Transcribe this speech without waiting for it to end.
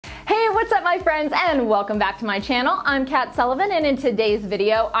What's up, my friends, and welcome back to my channel. I'm Kat Sullivan, and in today's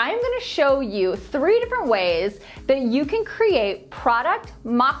video, I'm going to show you 3 different ways that you can create product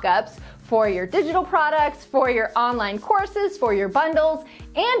mock-ups for your digital products, for your online courses, for your bundles,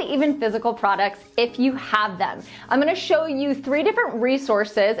 and even physical products if you have them. I'm going to show you 3 different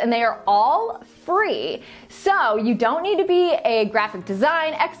resources, and they are all free. So you don't need to be a graphic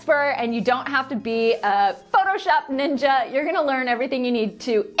design expert, and you don't have to be a Photoshop ninja. You're going to learn everything you need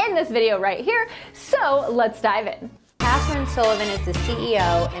to in this video right here. So let's dive in. Catherine Sullivan is the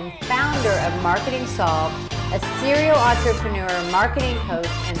CEO and founder of Marketing Solved, a serial entrepreneur, marketing coach,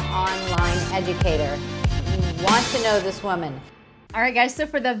 and online educator. You want to know this woman. All right, guys, so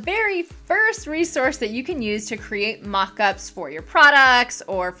for the very first resource that you can use to create mock-ups for your products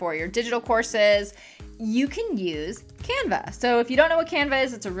or for your digital courses, you can use Canva. So if you don't know what Canva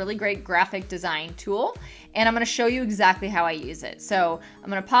is, it's a really great graphic design tool, and I'm gonna show you exactly how I use it. So I'm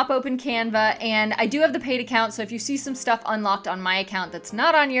gonna pop open Canva, and I do have the paid account, so if you see some stuff unlocked on my account that's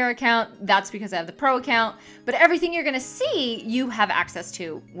not on your account, that's because I have the pro account, but everything you're gonna see, you have access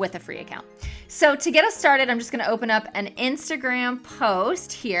to with a free account. So to get us started, I'm just gonna open up an Instagram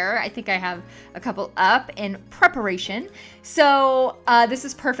post here. I think I have a couple up in preparation. So this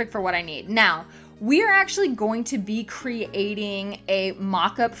is perfect for what I need. Now, we are actually going to be creating a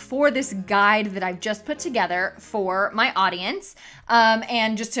mock-up for this guide that I've just put together for my audience.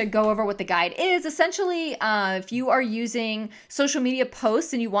 And just to go over what the guide is, essentially, if you are using social media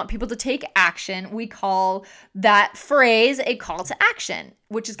posts and you want people to take action, we call that phrase a call to action,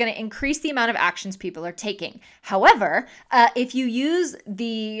 which is going to increase the amount of actions people are taking. However, if you use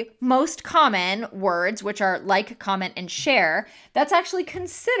the most common words, which are like, comment, and share, that's actually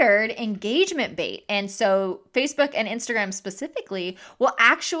considered engagement bait. And so Facebook and Instagram specifically will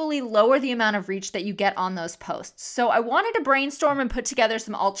actually lower the amount of reach that you get on those posts. So I wanted to brainstorm and put together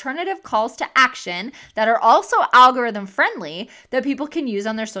some alternative calls to action that are also algorithm friendly that people can use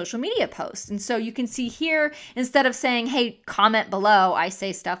on their social media posts. And so you can see here, instead of saying, hey, comment below, I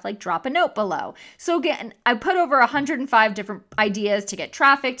say stuff like drop a note below. So again, I put over 105 different ideas to get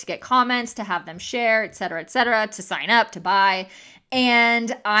traffic, to get comments, to have them share, et cetera, to sign up, to buy.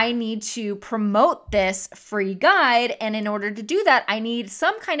 And I need to promote this free guide. And in order to do that, I need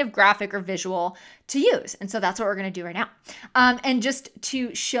some kind of graphic or visual to use. And so that's what we're going to do right now. And just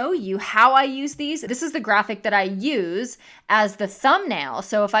to show you how I use these, this is the graphic that I use as the thumbnail.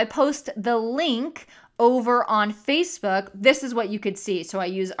 So if I post the link over on Facebook, this is what you could see. So I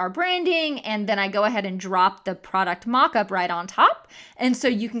use our branding, and then I go ahead and drop the product mock-up right on top. And so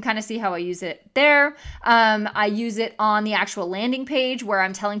you can kind of see how I use it there. I use it on the actual landing page where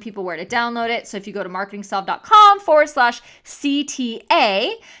I'm telling people where to download it. So if you go to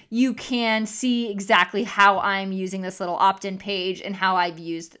marketingsolved.com/CTA, you can see exactly how I'm using this little opt-in page and how I've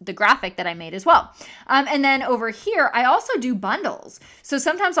used the graphic that I made as well. And then over here, I also do bundles. So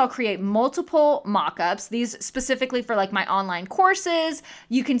sometimes I'll create multiple mock-ups, these specifically for like my online courses.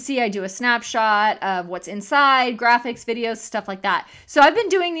 You can see I do a snapshot of what's inside, graphics, videos, stuff like that. So I've been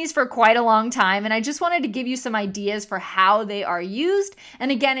doing these for quite a long time, and I just wanted to give you some ideas for how they are used. And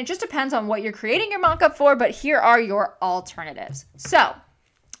again, it just depends on what you're creating your mock-up for, but here are your alternatives. So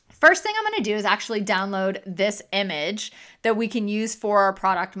first thing I'm going to do is actually download this image that we can use for our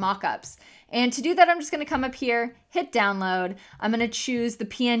product mockups. And to do that, I'm just going to come up here, hit download. I'm going to choose the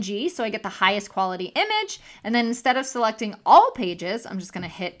PNG so I get the highest quality image. And then instead of selecting all pages, I'm just going to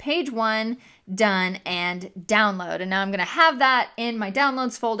hit page 1, done, and download. And now I'm going to have that in my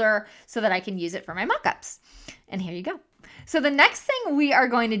downloads folder so that I can use it for my mockups. And here you go. So the next thing we are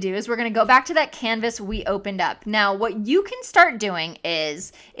going to do is we're going to go back to that canvas we opened up. Now, what you can start doing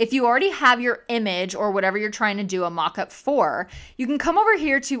is if you already have your image or whatever you're trying to do a mock-up for, you can come over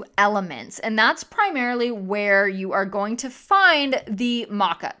here to elements, and that's primarily where you are going to find the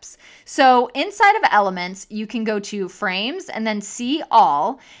mock-ups. So inside of elements, you can go to frames and then see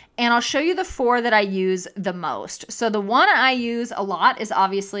all. And I'll show you the 4 that I use the most. So the one I use a lot is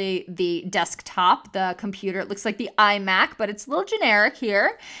obviously the desktop, the computer. It looks like the iMac, but it's a little generic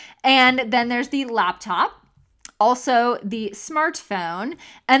here. And then there's the laptop, also the smartphone,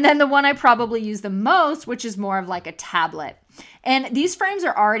 and then the one I probably use the most, which is more of like a tablet. And these frames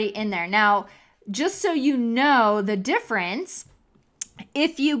are already in there. Now, just so you know the difference,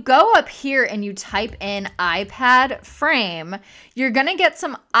 if you go up here and you type in iPad frame, you're going to get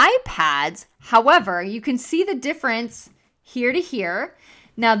some iPads. However, you can see the difference here to here.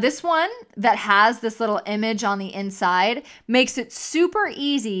 Now, this one that has this little image on the inside makes it super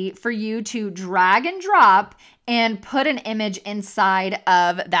easy for you to drag and drop and put an image inside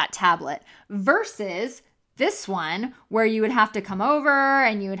of that tablet versus this one where you would have to come over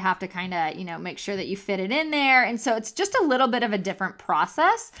and you would have to kind of, you know, make sure that you fit it in there. And so it's just a little bit of a different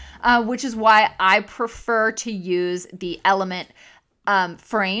process, which is why I prefer to use the element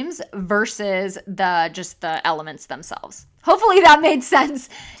frames versus just the elements themselves. Hopefully that made sense.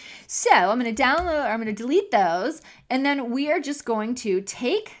 So I'm going to download, or I'm going to delete those. And then we are just going to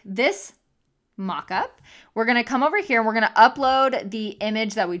take this mockup. We're going to come over here and we're going to upload the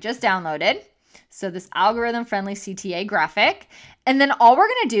image that we just downloaded. So this algorithm-friendly CTA graphic. And then all we're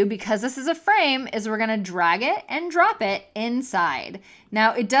going to do, because this is a frame, is we're going to drag it and drop it inside.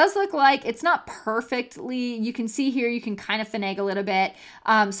 Now, it does look like it's not perfectly, you can see here, you can kind of finagle it a bit.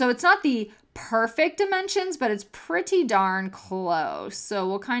 So it's not the perfect dimensions, but it's pretty darn close. So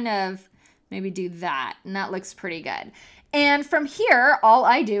we'll kind of maybe do that, and that looks pretty good. And from here, all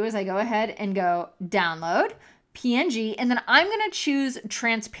I do is I go ahead and go download PNG, and then I'm going to choose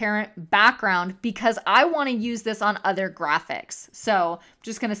transparent background because I want to use this on other graphics. So I'm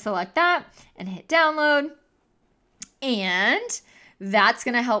just going to select that and hit download, and that's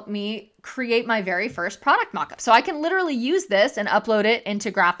going to help me create my very first product mockup. So I can literally use this and upload it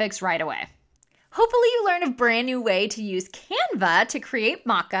into graphics right away. Hopefully you learned a brand new way to use Canva to create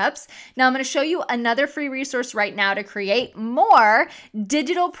mockups. Now I'm going to show you another free resource right now to create more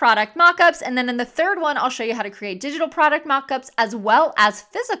digital product mockups. And then in the third one, I'll show you how to create digital product mockups as well as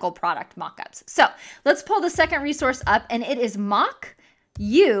physical product mockups. So let's pull the second resource up, and it is Mockup,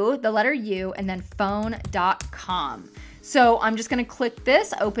 the letter U, and then phone.com. So I'm just going to click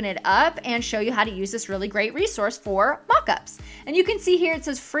this, open it up, and show you how to use this really great resource for mockups. And you can see here it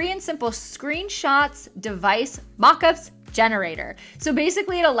says free and simple screenshots device mockups generator. So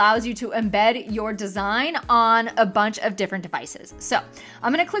basically it allows you to embed your design on a bunch of different devices. So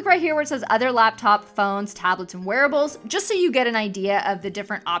I'm going to click right here where it says other laptop, phones, tablets, and wearables, just so you get an idea of the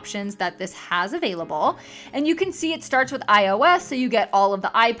different options that this has available. And you can see it starts with iOS, so you get all of the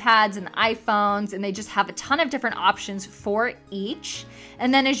iPads and the iPhones, and they just have a ton of different options for each.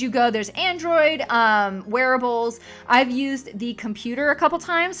 And then as you go, there's Android, wearables. I've used the computer a couple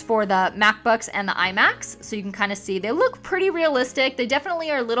times for the MacBooks and the iMacs, so you can kind of see they look pretty realistic. They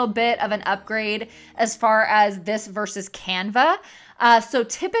definitely are a little bit of an upgrade as far as this versus Canva. So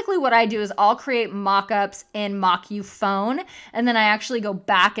typically what I do is I'll create mockups in Mockup phone, and then I actually go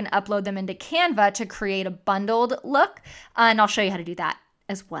back and upload them into Canva to create a bundled look. And I'll show you how to do that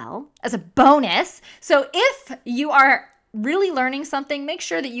as well as a bonus. So if you are really learning something, make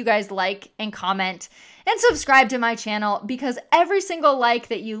sure that you guys like and comment and subscribe to my channel, because every single like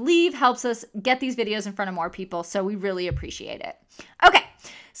that you leave helps us get these videos in front of more people. So we really appreciate it. Okay,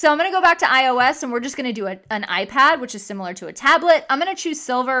 so I'm going to go back to iOS, and we're just going to do an iPad, which is similar to a tablet. I'm going to choose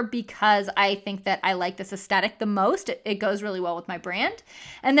silver because I think that I like this aesthetic the most. It goes really well with my brand.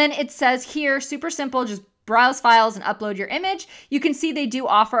 And then it says here, super simple, just browse files and upload your image. You can see they do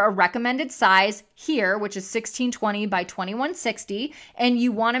offer a recommended size here, which is 1620 by 2160. And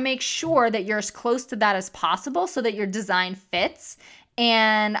you want to make sure that you're as close to that as possible so that your design fits.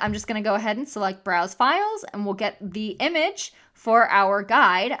 And I'm just going to go ahead and select browse files, and we'll get the image for our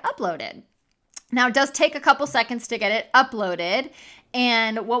guide uploaded. Now it does take a couple seconds to get it uploaded.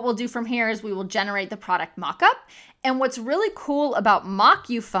 And what we'll do from here is we will generate the product mockup. And what's really cool about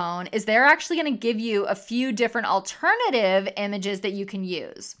Mockup phone is they're actually going to give you a few different alternative images that you can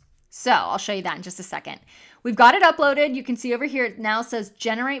use. So I'll show you that in just a second. We've got it uploaded. You can see over here it now says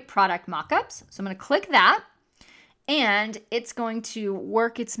generate product mockups. So I'm going to click that, and it's going to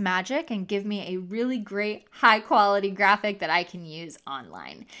work its magic and give me a really great high quality graphic that I can use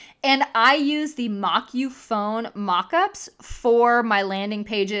online. And I use the Mockup phone mockups for my landing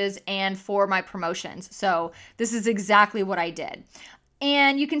pages and for my promotions. So this is exactly what I did.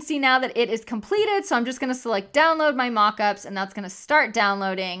 And you can see now that it is completed. So I'm just going to select download my mockups, and that's going to start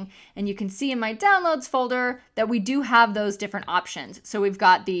downloading. And you can see in my downloads folder that we do have those different options. So we've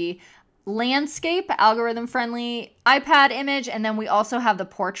got the landscape algorithm friendly iPad image, and then we also have the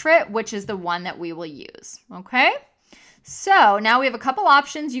portrait, which is the one that we will use. Okay, so now we have a couple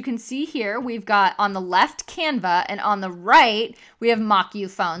options. You can see here we've got on the left Canva, and on the right we have Mockup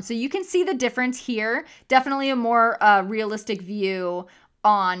phone. So you can see the difference here. Definitely a more realistic view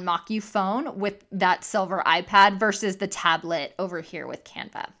on Mockup phone with that silver iPad versus the tablet over here with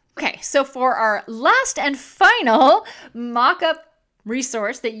Canva. Okay, so for our last and final mockup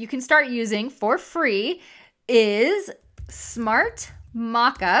resource that you can start using for free is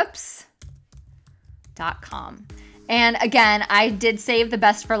smartmockups.com. And again, I did save the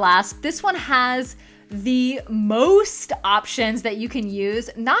best for last. This one has the most options that you can use,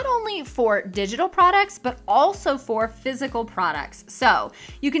 not only for digital products, but also for physical products. So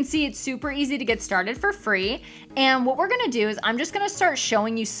you can see it's super easy to get started for free. And what we're gonna do is I'm just gonna start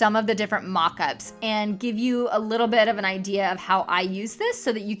showing you some of the different mock-ups and give you a little bit of an idea of how I use this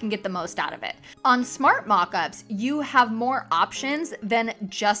so that you can get the most out of it. On smart mock-ups, you have more options than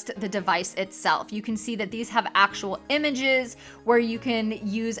just the device itself. You can see that these have actual images where you can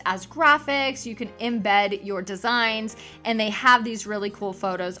use as graphics, you can embed your designs, and they have these really cool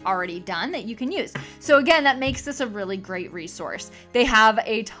photos already done that you can use. So again, that makes this a really great resource. They have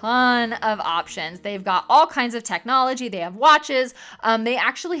a ton of options. They've got all kinds of technology. They have watches. They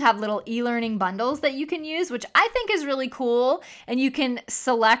actually have little e-learning bundles that you can use, which I think is really cool. And you can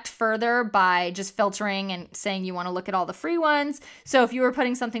select further by just filtering and saying you want to look at all the free ones. So if you were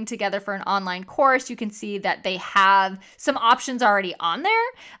putting something together for an online course, you can see that they have some options already on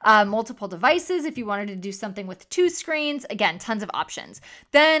there. Multiple devices if you wanted to do something with 2 screens. Again, tons of options.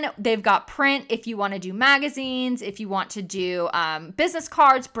 Then they've got print if you want to do magazines, if you want to do business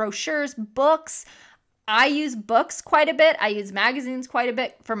cards, brochures, books. I use books quite a bit. I use magazines quite a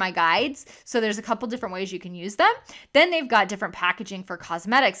bit for my guides. So there's a couple different ways you can use them. Then they've got different packaging for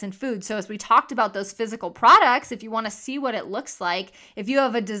cosmetics and food. So as we talked about those physical products, if you want to see what it looks like, if you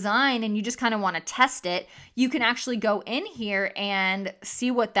have a design and you just kind of want to test it, you can actually go in here and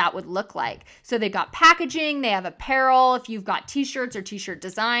see what that would look like. So they've got packaging, they have apparel. If you've got t-shirts or t-shirt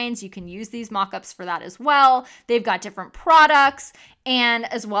designs, you can use these mock-ups for that as well. They've got different products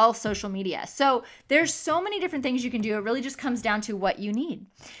and as well social media. So there's so many different things you can do. It really just comes down to what you need.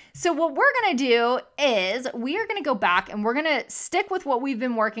 So what we're gonna do is we are gonna go back and we're gonna stick with what we've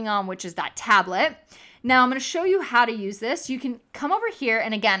been working on, which is that tablet. Now I'm gonna show you how to use this. You can come over here,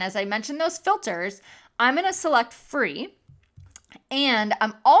 and again, as I mentioned those filters, I'm gonna select free. And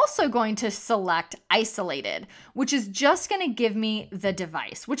I'm also going to select isolated, which is just going to give me the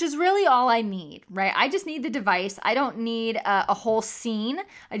device, which is really all I need, right? I just need the device. I don't need a whole scene.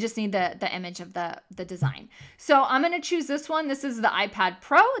 I just need the image of the design. So I'm going to choose this one. This is the iPad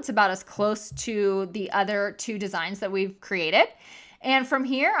Pro. It's about as close to the other 2 designs that we've created. And from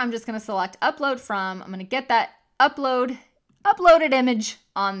here, I'm just going to select upload from. I'm going to get that uploaded image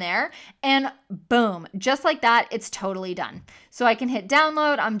on there, and boom, just like that, it's totally done. So I can hit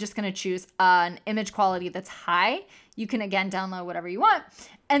download. I'm just going to choose an image quality that's high. You can again download whatever you want.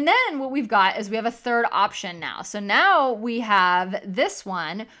 And then what we've got is we have a third option now. So now we have this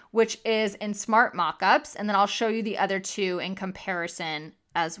one, which is in smart mockups, and then I'll show you the other 2 in comparison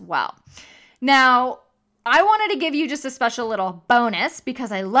as well. Now, I wanted to give you just a special little bonus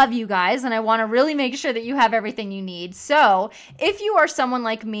because I love you guys and I want to really make sure that you have everything you need. So if you are someone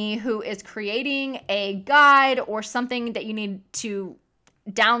like me who is creating a guide or something that you need to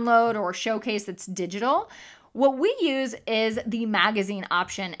download or showcase that's digital, what we use is the magazine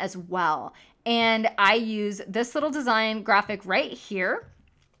option as well. And I use this little design graphic right here.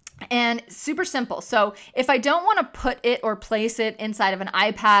 And super simple. So if I don't want to put it or place it inside of an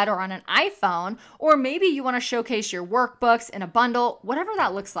iPad or on an iPhone, or maybe you want to showcase your workbooks in a bundle, whatever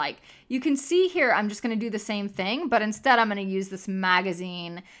that looks like, you can see here, I'm just going to do the same thing, but instead I'm going to use this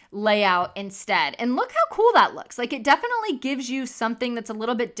magazine layout instead. And look how cool that looks. Like it definitely gives you something that's a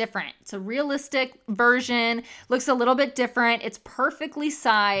little bit different. It's a realistic version, looks a little bit different. It's perfectly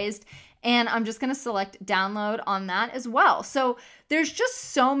sized. And I'm just going to select download on that as well. So there's just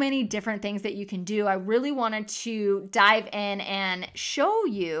so many different things that you can do. I really wanted to dive in and show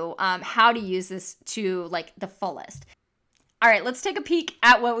you how to use this to like the fullest. All right, let's take a peek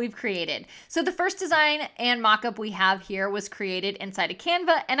at what we've created. So the first design and mockup we have here was created inside of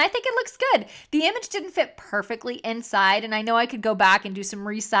Canva, and I think it looks good. The image didn't fit perfectly inside, and I know I could go back and do some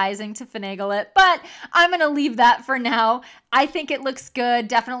resizing to finagle it, but I'm gonna leave that for now. I think it looks good,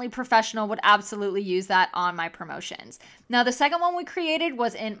 definitely professional, would absolutely use that on my promotions. Now, the second one we created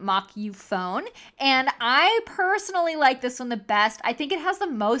was in Mockup phone, and I personally like this one the best. I think it has the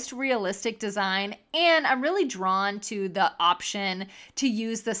most realistic design, and I'm really drawn to the option to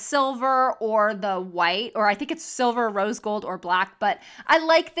use the silver or the white, or I think it's silver, rose gold, or black, but I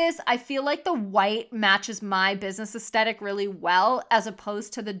like this. I feel like the white matches my business aesthetic really well as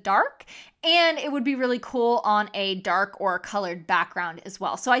opposed to the dark, and it would be really cool on a dark or colored background as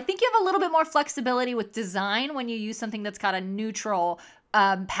well. So I think you have a little bit more flexibility with design when you use something that's got a neutral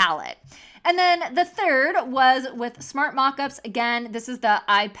palette. And then the third was with Smart Mockups. Again, this is the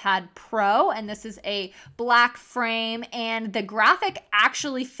iPad Pro, and this is a black frame, and the graphic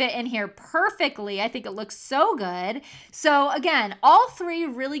actually fit in here perfectly. I think it looks so good. So again, all 3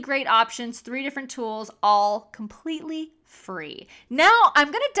 really great options, 3 different tools, all completely free. Now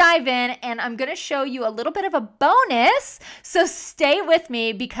I'm going to dive in and I'm going to show you a little bit of a bonus. So stay with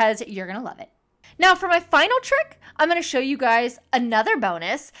me because you're going to love it. Now for my final trick, I'm going to show you guys another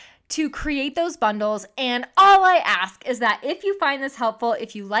bonus to create those bundles. And all I ask is that if you find this helpful,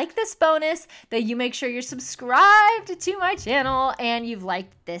 if you like this bonus, that you make sure you're subscribed to my channel and you've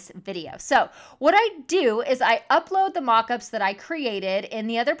liked this video. So what I do is I upload the mockups that I created in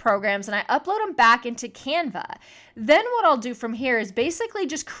the other programs and I upload them back into Canva. Then what I'll do from here is basically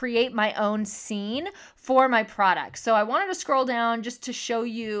just create my own scene for my product. So I wanted to scroll down just to show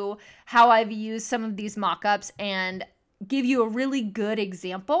you how I've used some of these mockups and give you a really good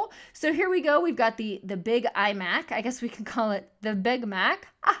example. So here we go. We've got the big iMac. I guess we can call it the Big Mac.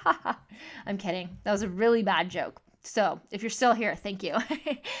 I'm kidding. That was a really bad joke. So if you're still here, thank you.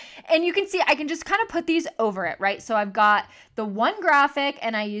 And you can see I can just kind of put these over it, right? So I've got the one graphic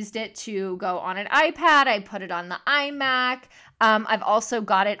and I used it to go on an iPad. I put it on the iMac. I've also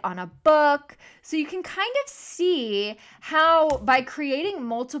got it on a book. So you can kind of see how by creating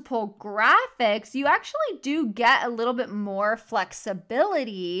multiple graphics, you actually do get a little bit more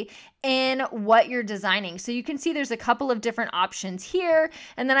flexibility in what you're designing. So you can see there's a couple of different options here.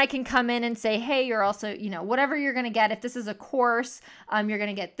 And then I can come in and say, hey, you're also, whatever you're going to get. If this is a course, you're going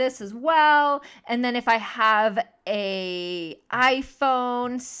to get this as well. And then if I have a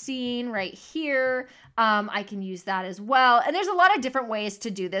iPhone scene right here, I can use that as well. And there's a lot of different ways to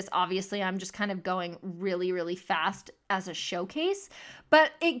do this. Obviously, I'm just kind of going really, really fast as a showcase,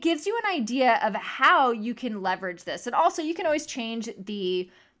 but it gives you an idea of how you can leverage this. And also you can always change the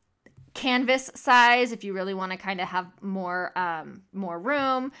canvas size if you really want to kind of have more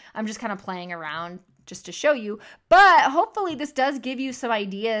room. I'm just kind of playing around just to show you, but hopefully this does give you some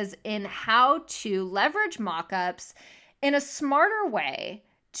ideas in how to leverage mockups in a smarter way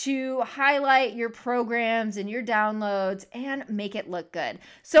to highlight your programs and your downloads and make it look good.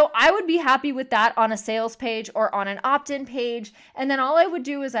 So I would be happy with that on a sales page or on an opt-in page. And then all I would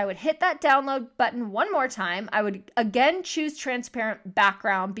do is I would hit that download button one more time. I would again choose transparent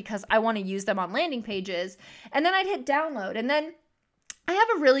background because I want to use them on landing pages. And then I'd hit download and then I have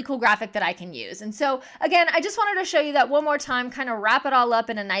a really cool graphic that I can use. And so again, I just wanted to show you that one more time, kind of wrap it all up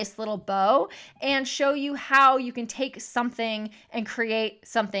in a nice little bow and show you how you can take something and create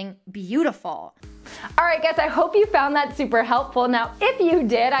something beautiful. All right, guys, I hope you found that super helpful. Now, if you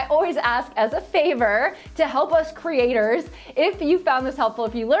did, I always ask as a favor to help us creators. If you found this helpful,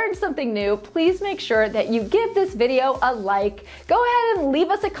 if you learned something new, please make sure that you give this video a like. Go ahead and leave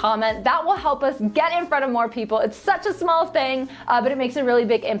us a comment. That will help us get in front of more people. It's such a small thing, but it makes a really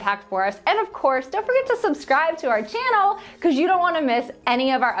big impact for us. And of course, don't forget to subscribe to our channel because you don't want to miss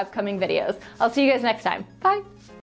any of our upcoming videos. I'll see you guys next time. Bye.